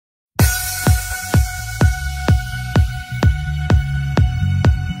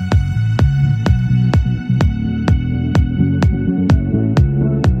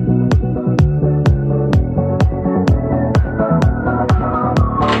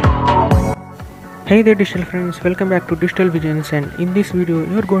Hey there digital friends, welcome back to Digital Visions, and in this video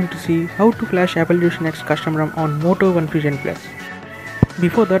you are going to see how to flash Evolutionx custom ROM on Moto Fusion Plus.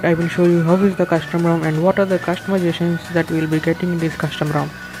 Before that I will show you how is the custom ROM and what are the customizations that we will be getting in this custom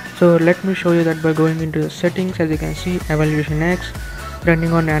ROM. So let me show you that by going into the settings. As you can see, Evolutionx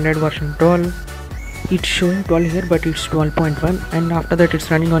running on Android version 12. It's showing 12 here but it's 12.1, and after that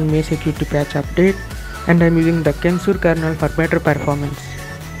it's running on May security patch update, and I'm using the Kensur kernel for better performance.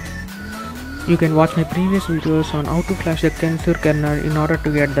 You can watch my previous videos on how to flash the Kensur kernel in order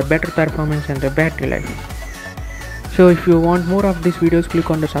to get the better performance and the battery life. So if you want more of these videos,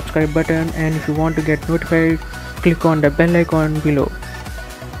 click on the subscribe button, and if you want to get notified, click on the bell icon below.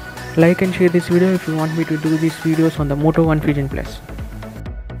 Like and share this video if you want me to do these videos on the Moto Fusion Plus.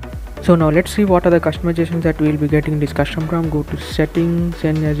 So now let's see what are the customizations that we will be getting in this custom ROM. Go to settings,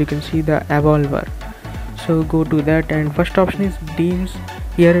 and as you can see the evolver. So go to that, and first option is themes.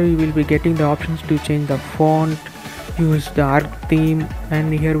 Here we will be getting the options to change the font, use the arc theme,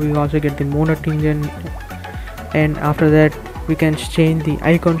 and here we also get the mono engine, and after that we can change the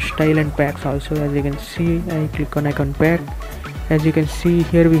icon style and packs also. As you can see, I click on icon pack. As you can see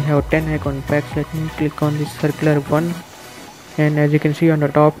here we have 10 icon packs. Let me click on this circular one, and as you can see on the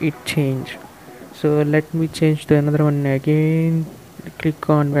top it changed. So let me change to another one again. Click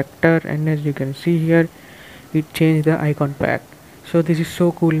on vector, and as you can see here it changed the icon pack. So this is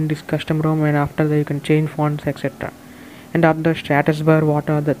so cool in this custom ROM, and after that you can change fonts, etc. And after the status bar, what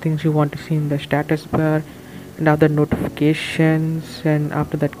are the things you want to see in the status bar, and after notifications, and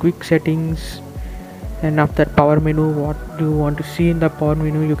after that quick settings, and after power menu, what do you want to see in the power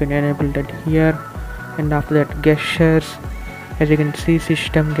menu, you can enable that here. And after that gestures, as you can see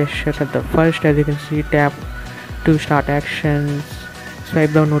system gestures at the first. As you can see, tap to start actions,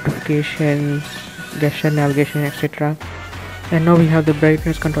 swipe down notifications, gesture navigation, etc. And now we have the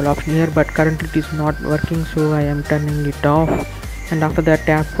brightness control option here, but currently it is not working, so I am turning it off. And after that,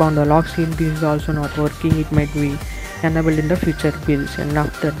 tap on the lock screen. This is also not working, it might be enabled in the future builds. And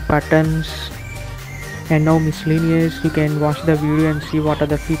after that, buttons, and now miscellaneous. You can watch the video and see what are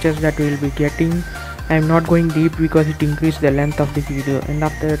the features that we will be getting. I am not going deep because it increased the length of the video. And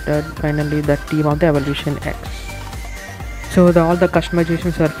after that, finally the team of the Evolutionx. So all the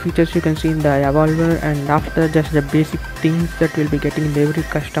customizations or features you can see in the evolver, and after just the basic things that we'll be getting in every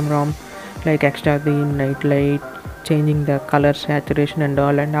custom ROM, like extra theme, night light, changing the color saturation and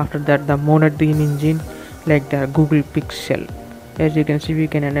all. And after that the mono theme engine like the Google Pixel. As you can see, we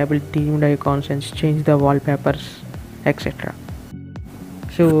can enable themed icons and change the wallpapers, etc.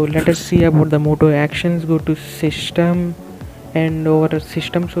 So let us see about the Moto Actions. Go to system, and over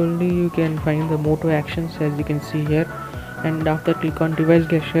systems only you can find the Moto Actions, as you can see here. And after click on device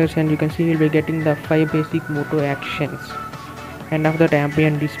gestures, and you can see you'll be getting the 5 basic Moto Actions. And after that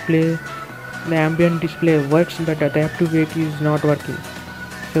ambient display, the ambient display works, but the tap to wait is not working.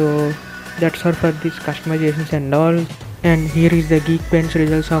 So that's all for these customizations and all. And here is the Geekbench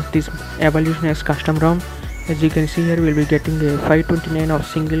results of this Evolutionx custom ROM. As you can see here, we'll be getting a 529 of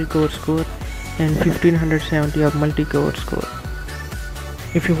single core score and 1570 of multi-core score.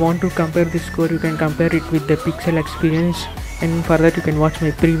 If you want to compare this score, you can compare it with the Pixel experience, and for that you can watch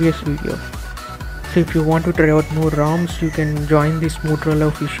my previous video. So if you want to try out more ROMs, you can join this Motorola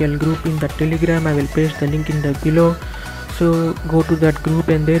official group in the Telegram. I will paste the link in the below. So go to that group,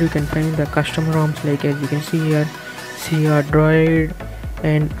 and there you can find the custom ROMs, like as you can see here, CR Droid,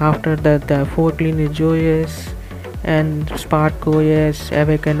 and after that the 4 Lineage OS, and Spark OS,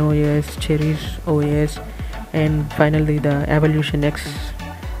 Awaken OS, Cherish OS, and finally the Evolutionx.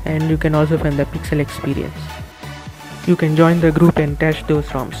 And you can also find the Pixel experience. You can join the group and test those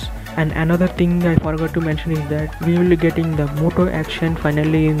ROMs. And another thing I forgot to mention is that we will be getting the Moto Action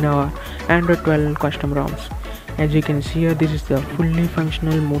finally in our Android 12 custom ROMs. As you can see here, this is the fully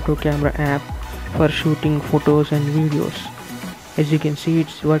functional Moto camera app for shooting photos and videos. As you can see,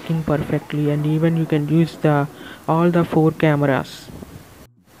 it's working perfectly, and even you can use all the 4 cameras.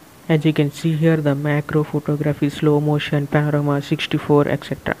 As you can see here, the macro photography, slow motion, panorama, 64,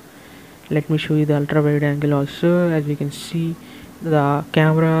 etc. Let me show you the ultra wide angle also. As you can see, the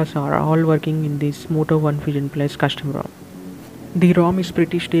cameras are all working in this Moto Fusion Plus custom ROM. The ROM is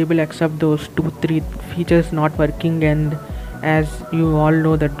pretty stable except those 2-3 features not working, and as you all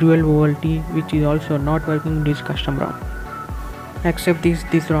know, the dual VLT, which is also not working in this custom ROM. Except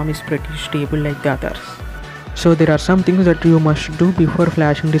this ROM is pretty stable like the others. So there are some things that you must do before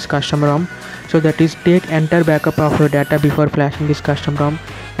flashing this custom ROM. So that is, take entire backup of your data before flashing this custom ROM,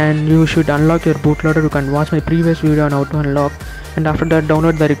 and you should unlock your bootloader. You can watch my previous video on how to unlock, and after that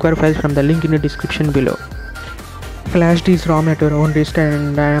download the required files from the link in the description below. Flash this ROM at your own risk,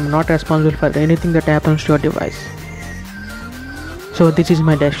 and I am not responsible for anything that happens to your device. So this is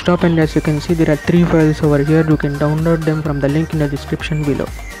my desktop, and as you can see there are 3 files over here. You can download them from the link in the description below.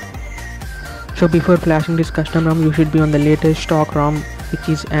 So before flashing this custom ROM, you should be on the latest stock ROM, which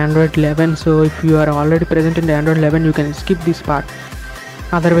is Android 11. So if you are already present in the Android 11, you can skip this part.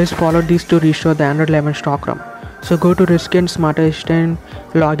 Otherwise follow this to restore the Android 11 stock ROM. So go to Risk and Smart Assistant,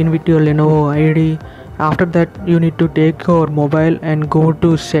 log in with your Lenovo ID. After that you need to take your mobile and go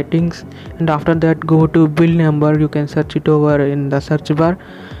to settings, and after that go to build number. You can search it over in the search bar,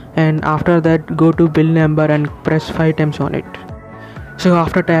 and after that go to build number and press 5 times on it. So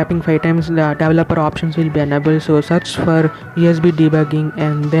after tapping 5 times, the developer options will be enabled. So search for USB debugging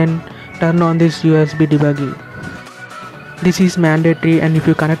and then turn on this USB debugging. This is mandatory, and if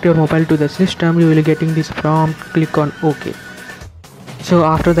you connect your mobile to the system, you will be getting this prompt. Click on OK. So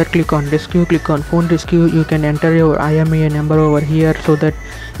after that click on rescue, click on phone rescue. You can enter your IMEI number over here so that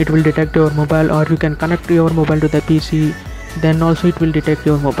it will detect your mobile, or you can connect your mobile to the PC, then also it will detect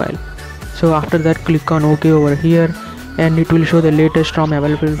your mobile. So after that click on OK over here, and it will show the latest ROM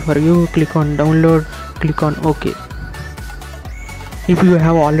available for you. Click on download, click on OK. If you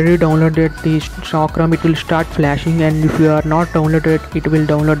have already downloaded the stock ROM, it will start flashing, and if you are not downloaded, it will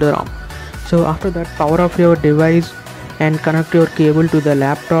download the ROM. So after that power off your device and connect your cable to the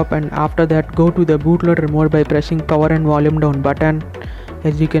laptop, and after that go to the bootloader mode by pressing power and volume down button.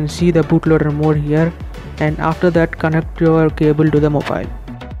 As you can see the bootloader mode here, and after that connect your cable to the mobile.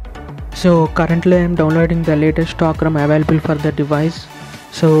 So currently I am downloading the latest stock ROM available for the device,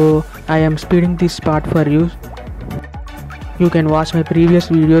 so I am speeding this part for you. You can watch my previous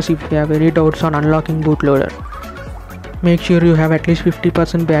videos if you have any doubts on unlocking bootloader. Make sure you have at least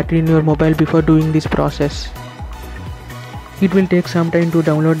 50% battery in your mobile before doing this process. It will take some time to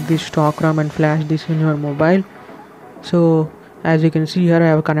download this stock ROM and flash this in your mobile. So as you can see here, I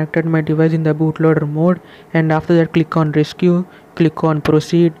have connected my device in the bootloader mode, and after that click on rescue, click on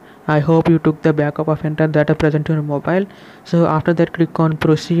proceed. I hope you took the backup of entire data present in your mobile. So after that click on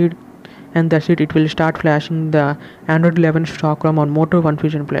proceed, and that's it. It will start flashing the Android 11 stock ROM on Moto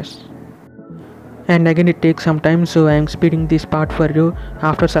Fusion Plus. And again it takes some time, so I am speeding this part for you.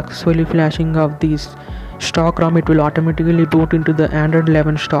 After successfully flashing of this stock ROM, it will automatically boot into the Android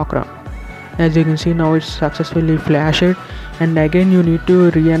 11 stock ROM. As you can see now it's successfully flashed, and again you need to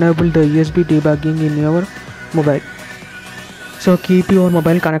re-enable the USB debugging in your mobile. So keep your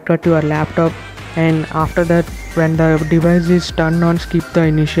mobile connected to your laptop, and after that when the device is turned on, skip the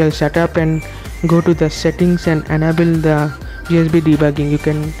initial setup and go to the settings and enable the USB debugging. You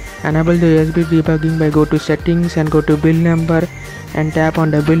can enable the USB debugging by go to settings and go to build number and tap on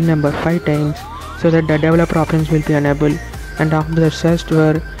the build number 5 times so that the developer options will be enabled, and after that search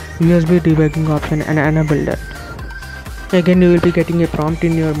for USB debugging option and enable that. Again you will be getting a prompt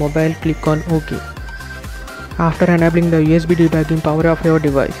in your mobile. Click on OK. After enabling the USB debugging, power off your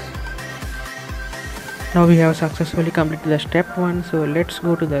device. Now we have successfully completed the step 1, so let's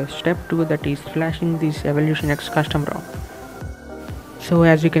go to the step 2, that is flashing this Evolutionx custom ROM. So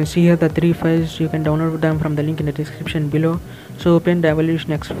as you can see here, the 3 files, you can download them from the link in the description below. So open the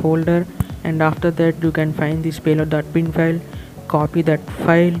Evolutionx folder, and after that you can find this payload.bin file, copy that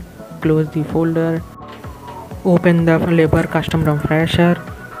file, close the folder, open the labor custom ROM flasher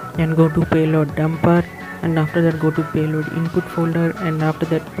and go to payload dumper, and after that go to payload input folder, and after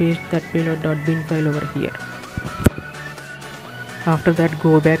that paste that payload.bin file over here. After that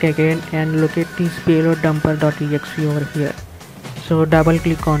go back again and locate this payload dumper.exe over here. So double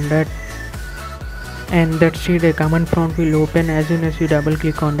click on that, and that's it. A command prompt will open as soon as you double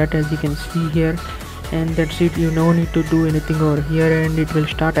click on that, as you can see here, and that's it. You no need to do anything over here, and it will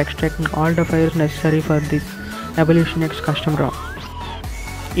start extracting all the files necessary for this Evolutionx custom ROM.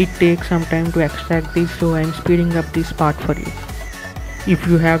 It takes some time to extract this, so I am speeding up this part for you. If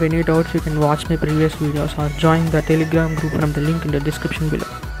you have any doubts, you can watch my previous videos or join the Telegram group from the link in the description below.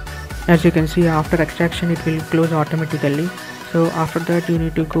 As you can see, after extraction it will close automatically. So after that you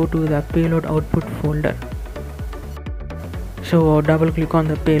need to go to the payload output folder. So double click on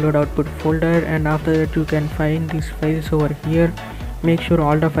the payload output folder, and after that you can find these files over here. Make sure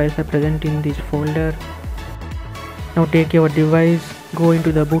all the files are present in this folder. Now take your device, go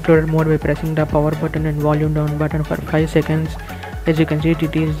into the bootloader mode by pressing the power button and volume down button for 5 seconds. As you can see,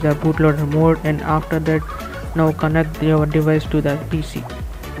 it is the bootloader mode, and after that now connect your device to the PC.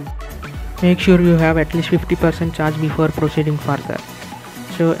 Make sure you have at least 50% charge before proceeding further.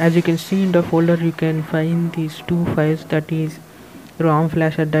 So as you can see in the folder, you can find these 2 files, that is ROM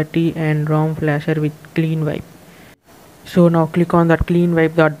flasher.t and ROM flasher with clean wipe. So now click on that clean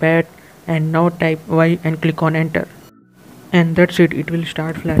wipe.bat and now type y and click on enter. And that's it, it will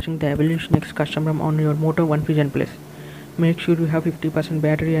start flashing the Evolutionx custom ROM on your Moto One Fusion Plus. Make sure you have 50%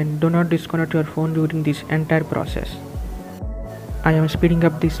 battery and do not disconnect your phone during this entire process. I am speeding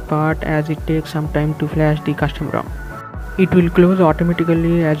up this part as it takes some time to flash the custom ROM. It will close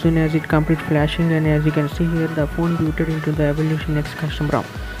automatically as soon as it completes flashing, and as you can see here, the phone booted into the Evolutionx custom ROM.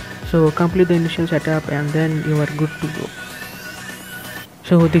 So complete the initial setup and then you are good to go.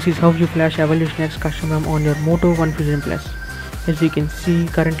 So this is how you flash Evolutionx custom ROM on your Moto One Fusion Plus. As you can see,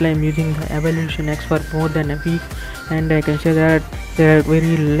 currently I am using the Evolutionx for more than a week, and I can say that there are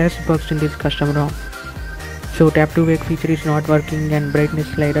very less bugs in this custom ROM. So tap to wake feature is not working, and brightness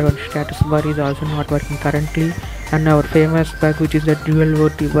slider on status bar is also not working currently, and our famous bug, which is the dual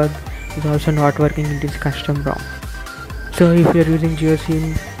VOT bug, is also not working in this custom ROM. So if you are using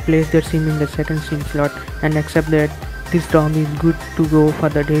GeoSIM, place that SIM in the second SIM slot and accept that this ROM is good to go for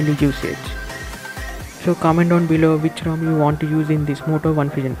the daily usage. So comment down below which ROM you want to use in this Moto One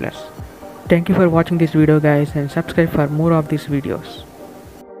Fusion Plus. Thank you for watching this video guys, and subscribe for more of these videos.